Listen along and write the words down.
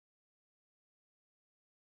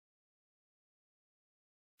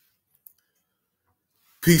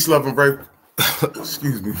Peace, love, and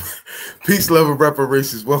excuse me. Peace, love, and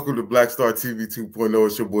reparations. Welcome to Black Star TV 2.0.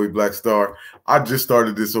 It's your boy Black Star. I just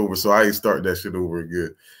started this over, so I ain't starting that shit over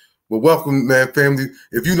again. But welcome, man, family.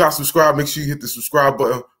 If you're not subscribed, make sure you hit the subscribe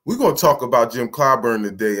button. We're going to talk about Jim Clyburn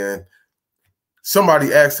today, and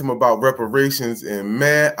somebody asked him about reparations, and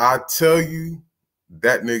man, I tell you,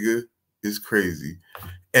 that nigga is crazy.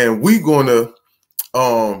 And we're gonna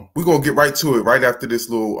get right to it right after this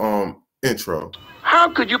little intro.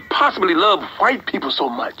 How could you possibly love white people so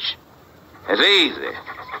much? It's easy.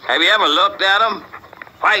 Have you ever looked at them?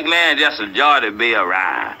 White man just a joy to be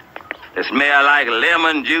around. They smell like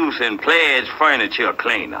lemon juice and pledge furniture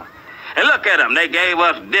cleaner. And look at them. They gave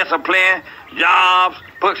us discipline, jobs,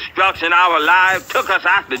 put structure in our lives, took us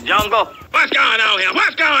out the jungle. What's going on here?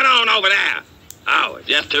 What's going on over there? Oh, it's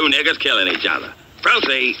just two niggas killing each other.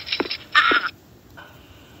 Proceed.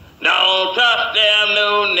 Don't trust them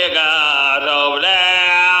new niggas over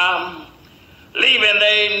there, leaving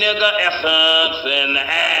they nigga essence in the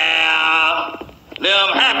air.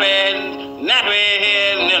 Them happy,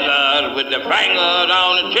 nappy niggas with the fingers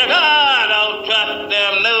on the trigger. Don't trust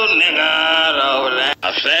them new niggas over there.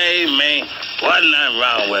 Save me, wasn't nothing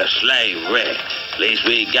wrong with slavery. At least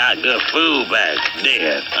we got good food back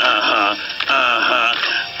then.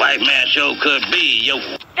 White man sure could be yo.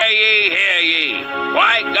 Hear ye.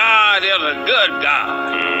 White God is a good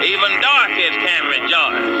God. Even darkies can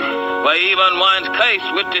rejoice. For even one's cased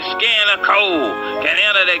with the skin of coal can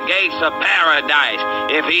enter the gates of paradise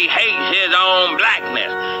if he hates his own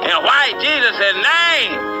blackness. In white Jesus'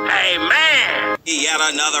 name, amen. Yet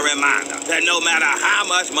another reminder that no matter how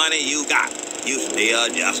much money you got, you still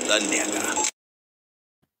just a nigga.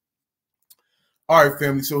 All right,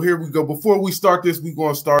 family. So here we go. Before we start this, we're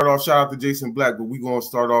going to start off. Shout out to Jason Black, but we're going to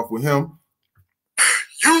start off with him.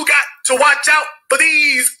 You got to watch out for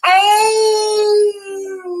these old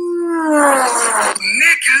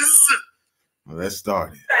niggas. Well, let's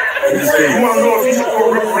start it. You want to know if you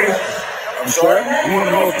support reparations? I'm sorry? You want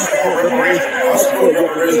to know if you support reparations? I support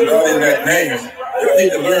reparations other than that name. You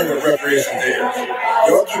need to learn what reparations is.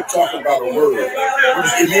 Y'all keep talking about a word.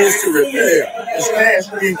 It means to repair. It's cash.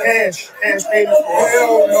 In cash. Cash payments.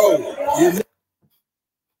 Hell no. This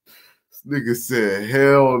nigga said,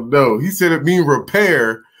 hell no. He said it mean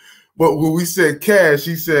repair, but when we said cash,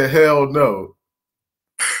 he said, hell no.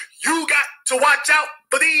 You got to watch out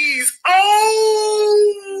for these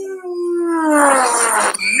old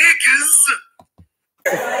niggas.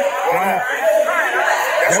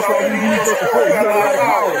 That's why we need to support. You got a lot of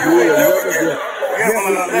power.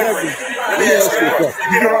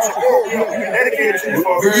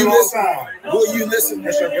 Will you listen?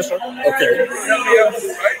 Yes, sir. Yes, sir. Okay.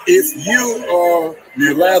 If you are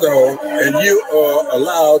mulatto and you are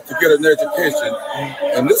allowed to get an education,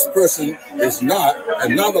 and this person is not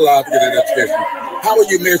allowed to get an education, how will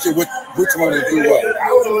you measure which one to do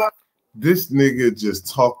what? This nigga just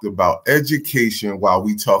talked about education while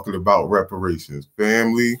we talking about reparations.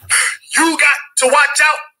 Family. You got to watch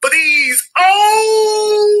out for these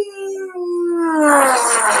old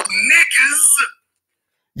niggas.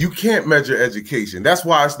 You can't measure education. That's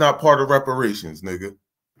why it's not part of reparations, nigga.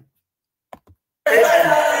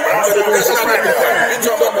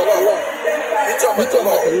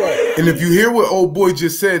 And if you hear what old boy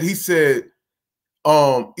just said, he said,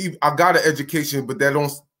 I got an education, but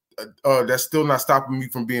that's still not stopping me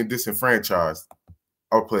from being disenfranchised.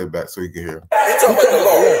 I'll play it back so you can hear. He talking about the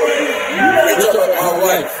law. He talking about my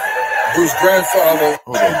wife, whose grandfather.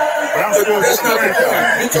 Hold on. That's not the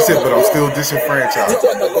point. He said, but I'm still disenfranchised. He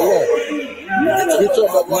talking about the law. He talking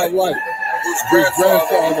about my wife, whose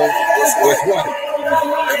grandfather was white.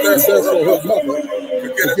 And that's for her mother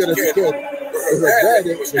to get a kid. Her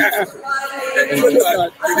daddy was African. And could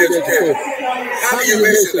not get educated. How do you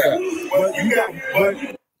measure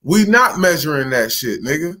that? We not measuring that shit,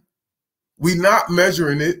 nigga. We not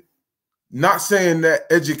measuring it. Not saying that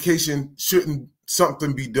education shouldn't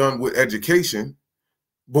something be done with education,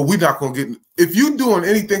 but we're not gonna get. If you doing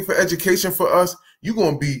anything for education for us, you're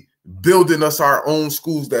gonna be building us our own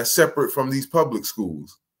schools that's separate from these public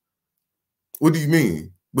schools. What do you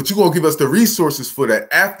mean? But you're gonna give us the resources for that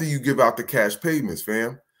after you give out the cash payments,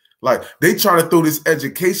 fam. Like they trying to throw this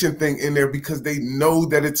education thing in there because they know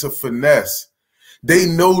that it's a finesse. They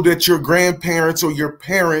know that your grandparents or your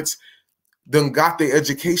parents done got their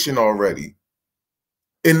education already.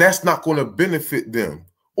 And that's not going to benefit them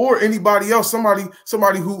or anybody else. Somebody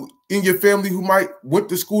who in your family who might went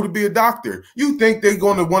to school to be a doctor. You think they're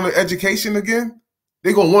going to want an education again?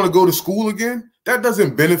 They're going to want to go to school again? That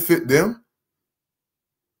doesn't benefit them.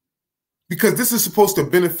 Because this is supposed to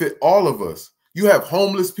benefit all of us. You have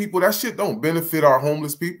homeless people. That shit don't benefit our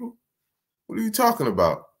homeless people. What are you talking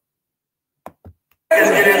about?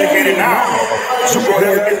 Get educated now. So go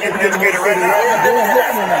ahead and get educated right now.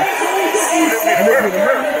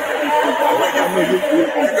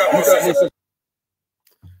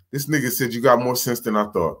 This nigga said you got more sense than I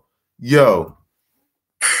thought. Yo.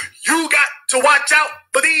 You got to watch out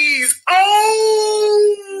for these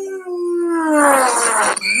old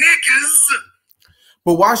niggas.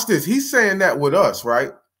 But watch this. He's saying that with us,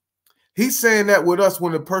 right? He's saying that with us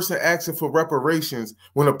when a person asking for reparations,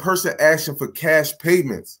 when a person asking for cash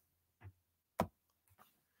payments.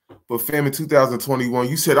 But fam, in 2021,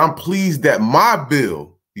 you said, I'm pleased that my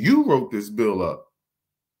bill, you wrote this bill up.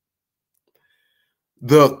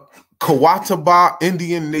 The Catawba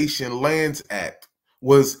Indian Nation Lands Act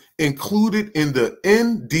was included in the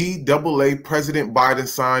NDAA President Biden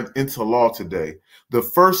signed into law today. The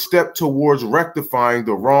first step towards rectifying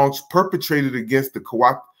the wrongs perpetrated against the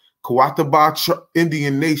Catawba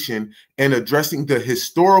Indian Nation and addressing the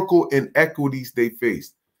historical inequities they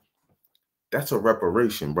faced. That's a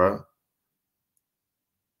reparation, bro.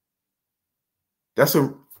 That's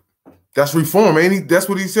reform, ain't he? That's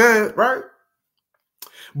what he said, right?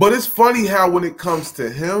 But it's funny how when it comes to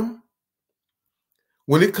him,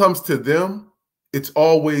 when it comes to them, they're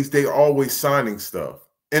always signing stuff.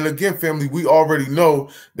 And again, family, we already know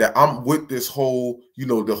that I'm with this whole,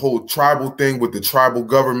 the whole tribal thing with the tribal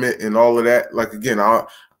government and all of that. Like, again,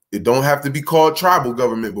 it don't have to be called tribal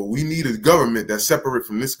government, but we need a government that's separate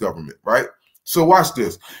from this government, right? So watch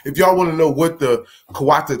this. If y'all want to know what the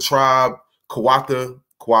Catawba tribe, Catawba,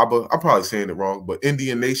 I'm probably saying it wrong, but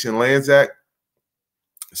Indian Nation Lands Act.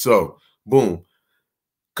 So, boom.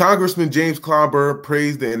 Congressman James Clyburn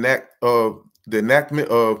praised the enactment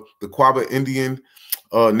of the Catawba Indian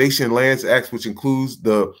Nation Lands Act, which includes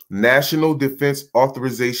the National Defense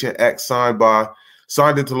Authorization Act signed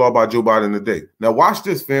into law by Joe Biden today. Now, watch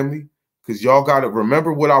this, family, because y'all got to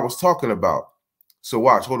remember what I was talking about. So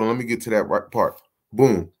watch. Hold on. Let me get to that right part.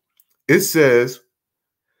 Boom. It says,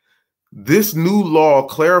 this new law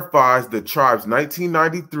clarifies the tribe's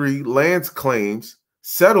 1993 lands claims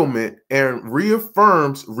settlement and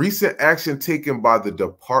reaffirms recent action taken by the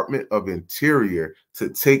Department of Interior to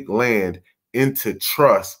take land into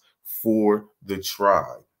trust for the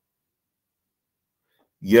tribe.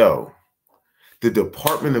 Yo, the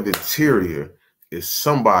Department of Interior is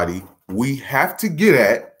somebody we have to get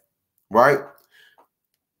at, right?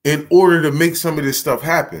 In order to make some of this stuff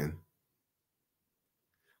happen.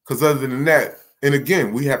 Because other than that, and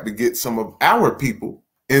again, we have to get some of our people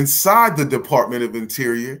inside the Department of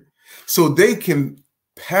Interior so they can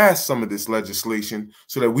pass some of this legislation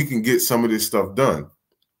so that we can get some of this stuff done.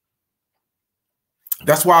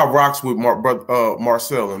 That's why I rocks with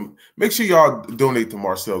Marcel, and make sure y'all donate to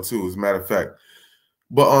Marcel too, as a matter of fact.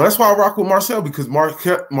 But that's why I rock with Marcel, because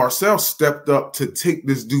Marcel stepped up to take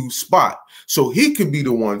this dude's spot so he could be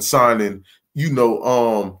the one signing,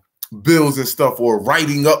 bills and stuff, or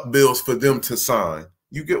writing up bills for them to sign.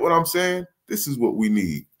 You get what I'm saying? This is what we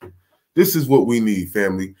need. This is what we need,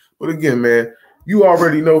 family. But again, man, you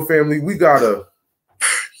already know, family, you got to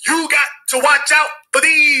watch out for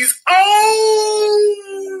these old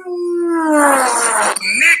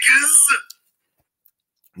niggas.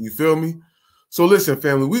 You feel me? So listen,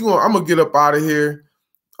 family, I'm gonna get up out of here.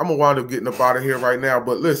 I'm gonna wind up getting up out of here right now.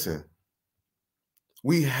 But listen,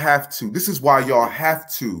 we have to. This is why y'all have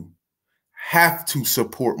to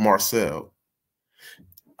support Marcel.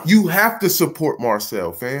 You have to support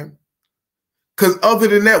Marcel, fam. Because other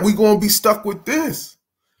than that, we're going to be stuck with this.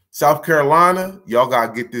 South Carolina, y'all got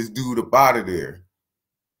to get this dude up out of there.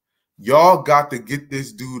 Y'all got to get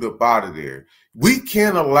this dude up out of there. We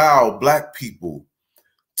can't allow black people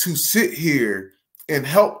to sit here and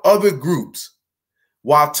help other groups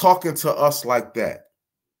while talking to us like that.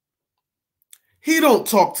 He don't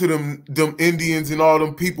talk to them Indians and all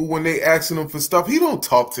them people when they asking them for stuff. He don't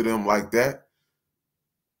talk to them like that.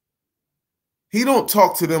 He don't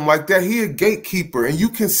talk to them like that. He a gatekeeper, and you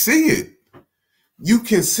can see it. You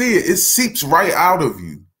can see it. It seeps right out of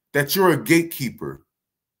you that you're a gatekeeper.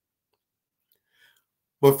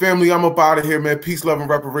 But family, I'm up out of here, man. Peace, love, and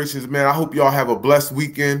reparations, man. I hope y'all have a blessed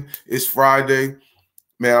weekend. It's Friday.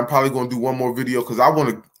 Man, I'm probably going to do one more video because I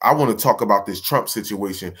want to talk about this Trump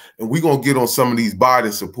situation, and we're going to get on some of these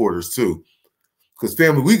Biden supporters too. Because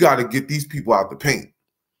family, we got to get these people out the paint.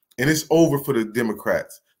 And it's over for the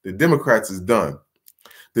Democrats. The Democrats is done.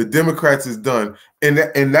 The Democrats is done. And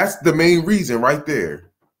that's the main reason right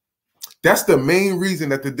there. That's the main reason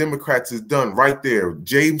that the Democrats is done right there.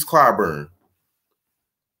 James Clyburn.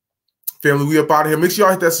 Family, we up out of here. Make sure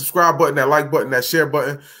y'all hit that subscribe button, that like button, that share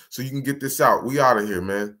button, so you can get this out. We out of here,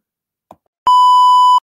 man.